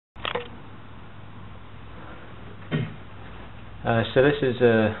So this is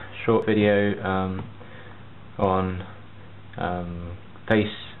a short video on face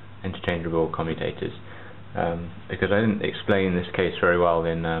interchangeable commutators, because I didn't explain this case very well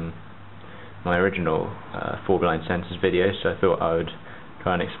in my original four blind sensors video, so I thought I would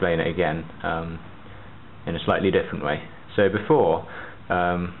try and explain it again in a slightly different way. So before,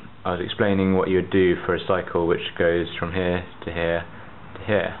 I was explaining what you would do for a cycle which goes from here to here to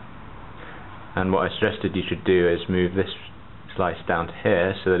here, and what I suggested you should do is move this slice down to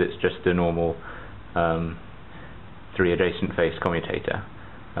here so that it's just a normal three adjacent face commutator.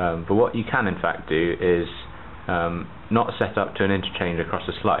 But what you can in fact do is not set up to an interchange across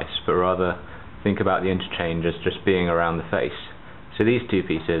a slice, but rather think about the interchange as just being around the face. So these two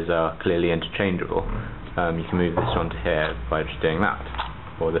pieces are clearly interchangeable. You can move this one to here by just doing that,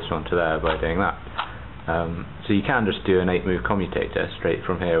 or this one to there by doing that. So you can just do an 8-move commutator straight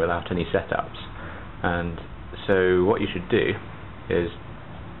from here without any setups. And so what you should do is,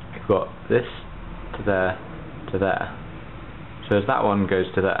 you've got this to there to there. So as that one goes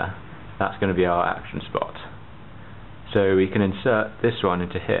to there, that's going to be our action spot. So we can insert this one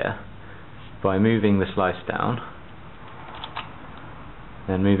into here by moving the slice down,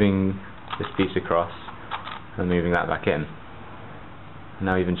 then moving this piece across, and moving that back in. And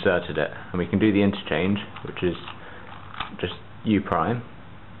now we've inserted it, and we can do the interchange, which is just U prime,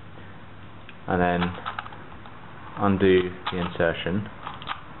 and then undo the insertion,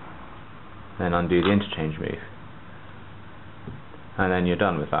 then undo the interchange move, and then you're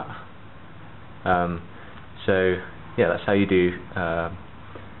done with that. So yeah, that's how you do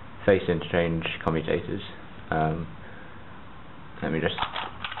face interchange commutators. Let me just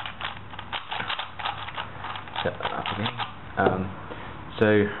set that up again.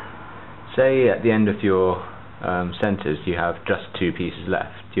 So say at the end of your centres you have just two pieces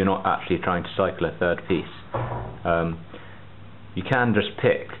left. You're not actually trying to cycle a third piece. You can just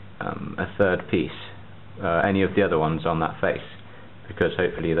pick a third piece, any of the other ones on that face, because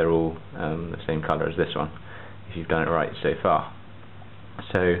hopefully they're all the same colour as this one, if you've done it right so far.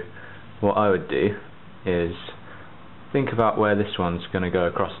 So what I would do is think about where this one's going to go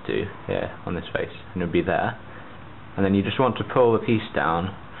across to, here on this face, and it'll be there, and then you just want to pull the piece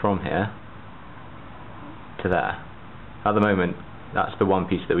down from here to there. At the moment that's the one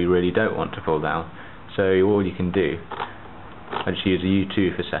piece that we really don't want to pull down, so all you can do, I just use a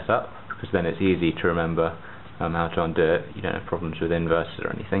U2 for setup, because then it's easy to remember how to undo it. You don't have problems with inverses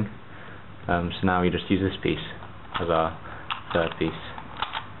or anything. So now we just use this piece as our third piece,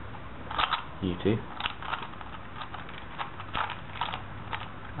 U2,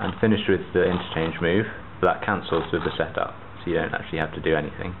 and finish with the interchange move. But that cancels with the setup, so you don't actually have to do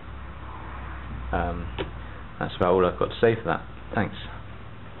anything. That's about all I've got to say for that. Thanks.